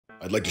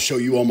I'd like to show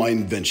you all my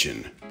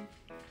invention.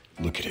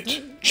 Look at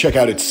it. Check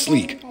out its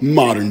sleek,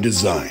 modern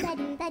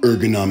design.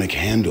 Ergonomic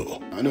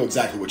handle. I know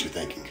exactly what you're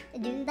thinking.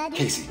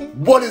 Casey,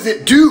 what does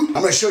it do? I'm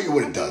gonna show you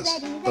what it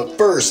does. But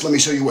first, let me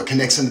show you what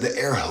connects into the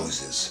air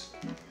hoses.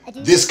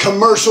 This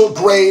commercial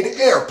grade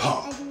air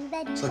pump.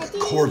 It's like a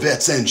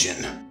Corvette's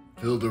engine.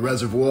 Fill the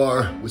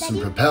reservoir with some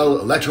Propel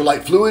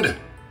electrolyte fluid.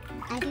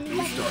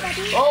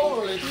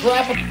 Holy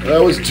crap!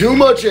 That was too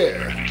much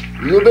air.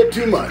 A little bit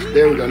too much.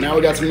 There we go. Now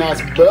we got some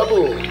nice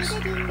bubbles.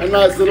 A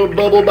nice little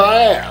bubble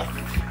bath.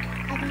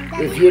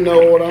 If you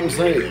know what I'm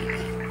saying.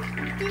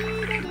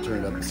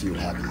 Turn it up and see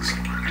what happens.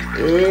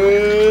 Ew.